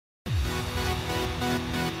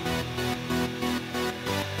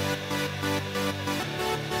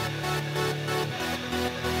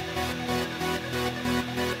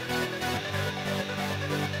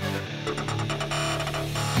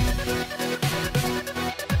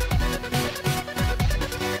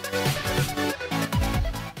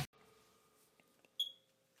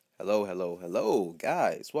Hello,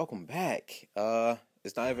 guys. Welcome back.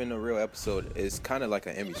 It's not even a real episode. It's kind of like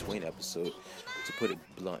an in-between episode, to put it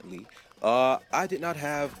bluntly. I did not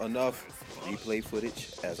have enough replay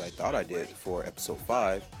footage as I thought I did for episode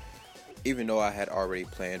 5, even though I had already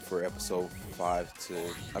planned for episode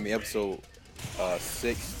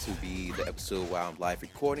 6 to be the episode while I'm live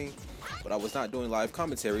recording, but I was not doing live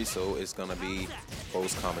commentary, so it's gonna be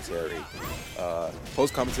post-commentary,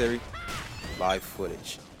 live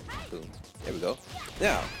footage. Boom. There we go.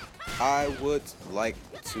 Now, I would like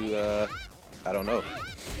to, I don't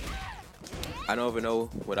even know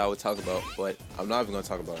what I would talk about, but I'm not even gonna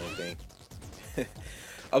talk about anything.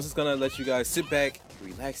 I was just gonna let you guys sit back,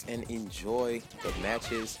 relax, and enjoy the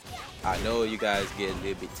matches. I know you guys get a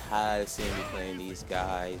little bit tired of seeing me playing these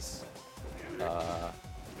guys, but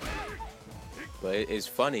it's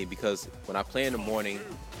funny because when I play in the morning,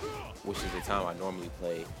 which is the time I normally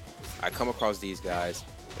play, I come across these guys.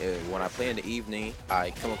 When I play in the evening,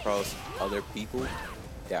 I come across other people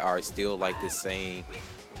that are still like the same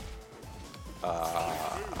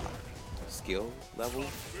skill level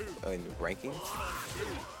in the rankings,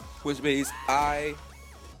 which means I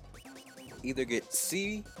either get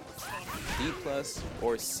C, D+,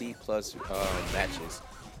 or C+ matches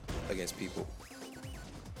against people.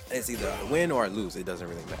 It's either I win or I lose. It doesn't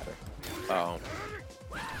really matter.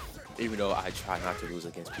 Even though I try not to lose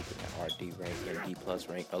against people that are D rank and D+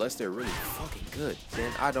 rank, unless they're really fucking good,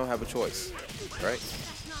 then I don't have a choice, right?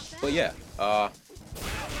 But yeah, I'm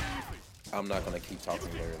not gonna keep talking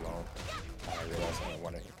very long. I realize I don't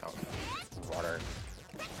want to count water.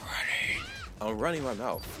 I'm running my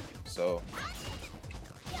mouth, so.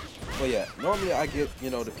 But yeah, normally I get,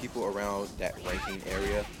 the people around that ranking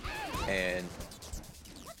area, and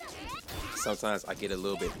sometimes I get a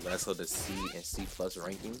little bit less of the C and C+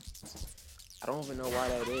 ranking. I don't even know why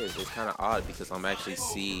that is. It's kind of odd because I'm actually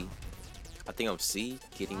C. I think I'm C,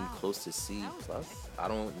 getting close to C+. I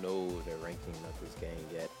don't know the ranking of this game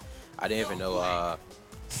yet. I didn't even know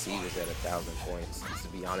C was at 1,000 points. To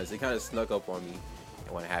be honest, it kind of snuck up on me,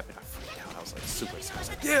 and when it happened, I freaked out. I was like super excited. I was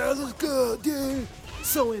like, yeah, this is good, dude.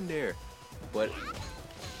 So in there. But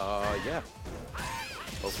yeah.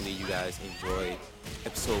 Hopefully you guys enjoy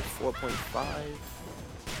episode 4.5.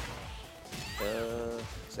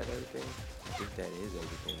 Is that everything? I think that is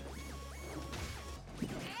everything.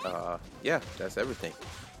 Yeah, that's everything.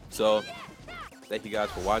 So, thank you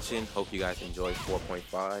guys for watching. Hope you guys enjoyed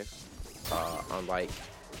 4.5. Unlike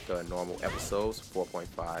the normal episodes,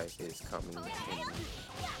 4.5 is coming in,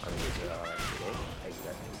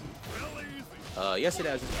 today.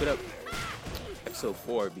 Yesterday I just put up episode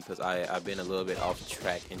 4 because I've been a little bit off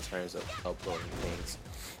track in terms of uploading things,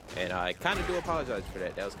 and I kind of do apologize for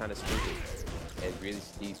that. That was kind of stupid and really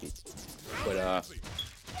stupid, but I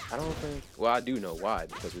don't think, well, I do know why,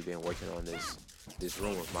 because we've been working on this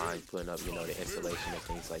room of mine, putting up the installation and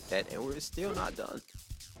things like that, and we're still not done,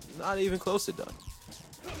 not even close to done.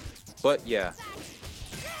 But yeah,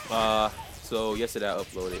 so yesterday I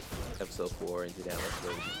uploaded episode 4, and today I'm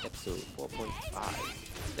uploading episode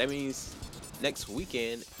 4.5. That means next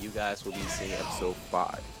weekend, you guys will be seeing episode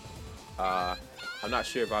 5. I'm not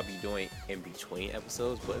sure if I'll be doing in-between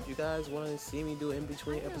episodes, but if you guys want to see me do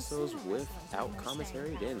in-between episodes without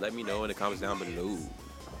commentary, then let me know in the comments down below.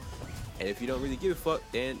 And if you don't really give a fuck,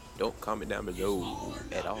 then don't comment down below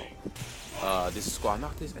at all. This is Squall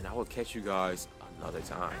Noctis, and I will catch you guys another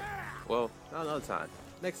time. Well, not another time.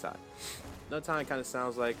 Next time. Another time kind of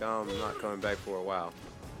sounds like I'm not coming back for a while.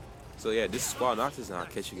 So yeah, this is Squall Noctis, and I'll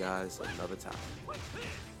catch you guys another time.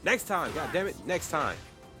 Next time, god damn it, next time.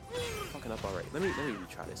 Fucking up already. Let me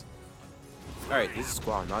retry this. Alright, this is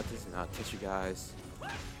Squall Noctis, and I'll catch you guys.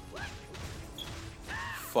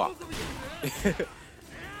 Fuck.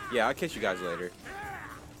 Yeah, I'll catch you guys later.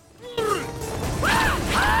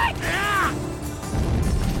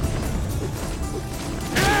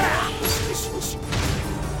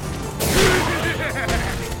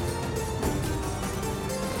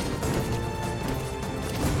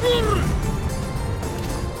 Yeah!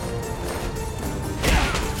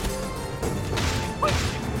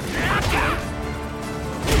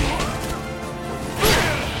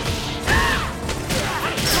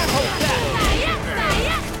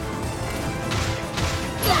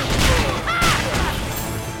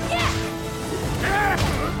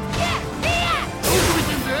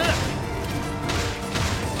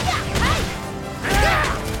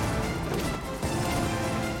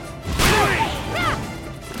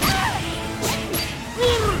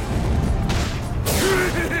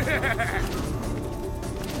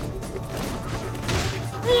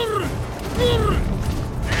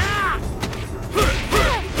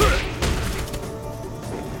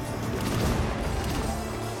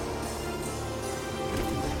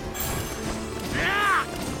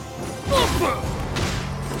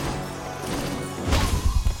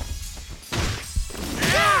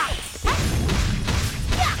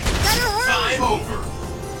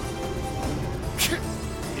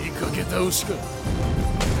 Will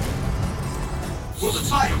the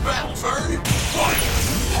tide of battle turn? Fight!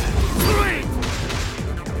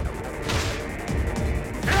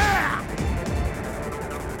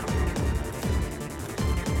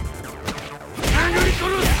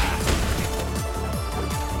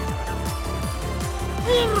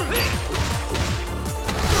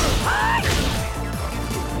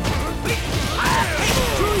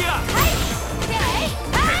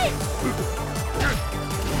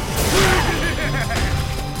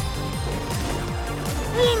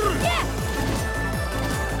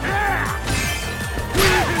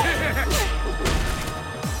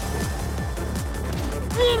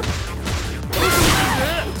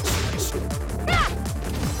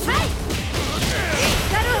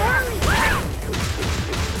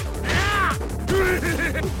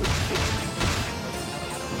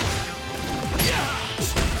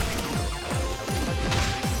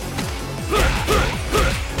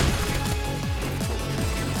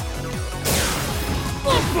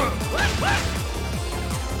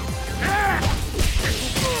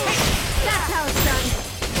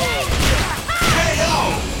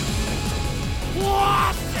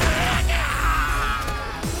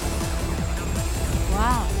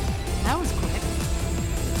 Wow, that was quick.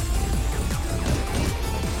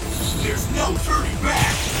 There's no turning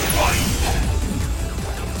back! Fight!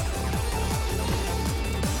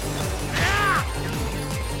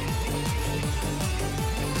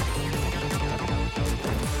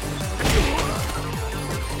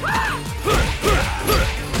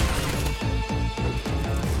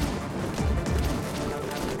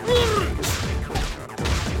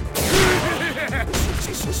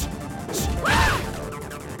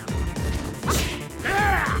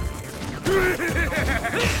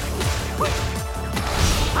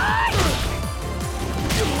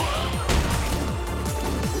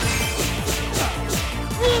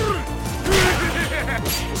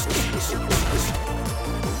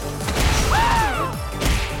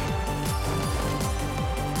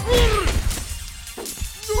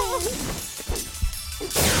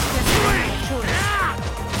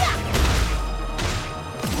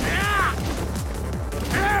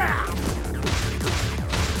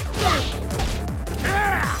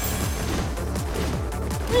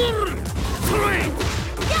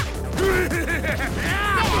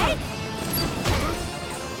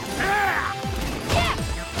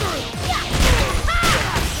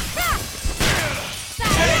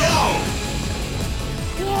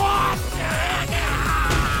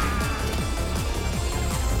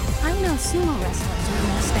 Sumo wrestlers with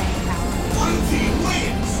no staying power. One team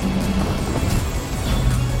wins!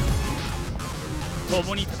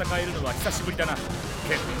 共に戦えるのは久しぶりだな、ケン。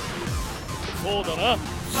そうだな。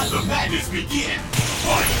 Let the madness begin!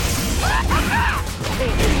 Fight!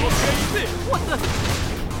 What the?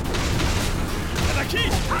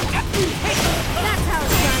 That's how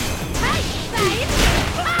it's done. Hey,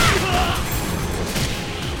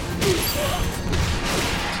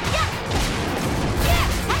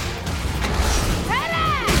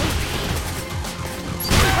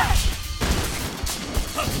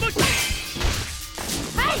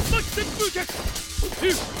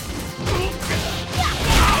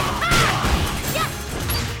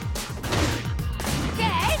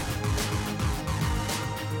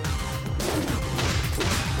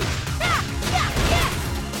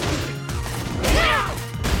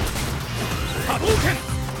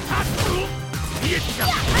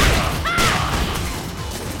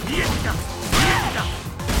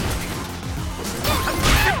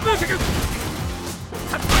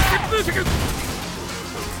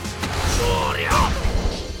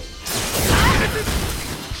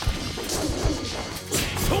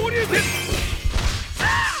 Sage!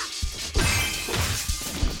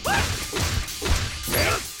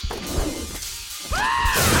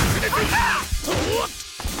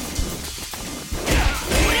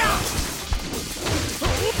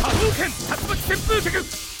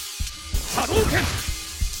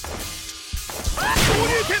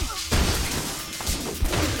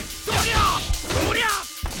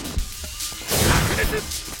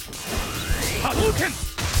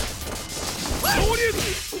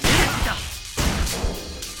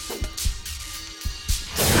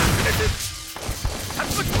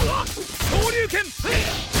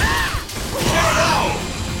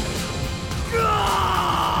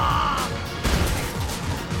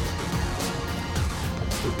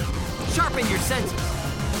 Sharpen your senses.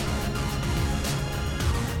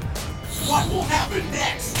 What will happen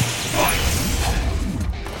next? Fight!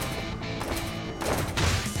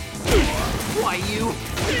 Why you?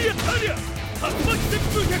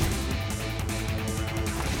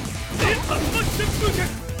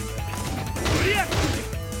 りゃ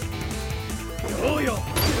どうよ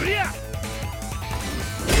クリアク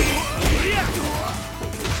リア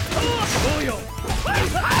どうよ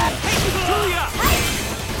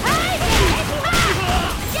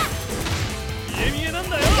家見えなん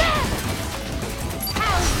だよ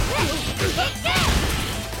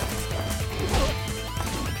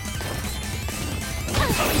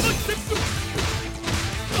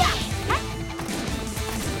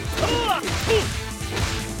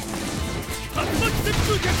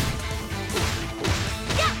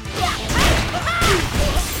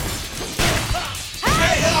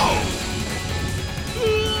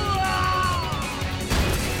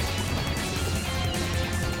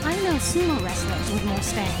I know sumo wrestlers with more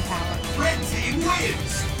staying power. Red team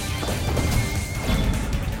wins!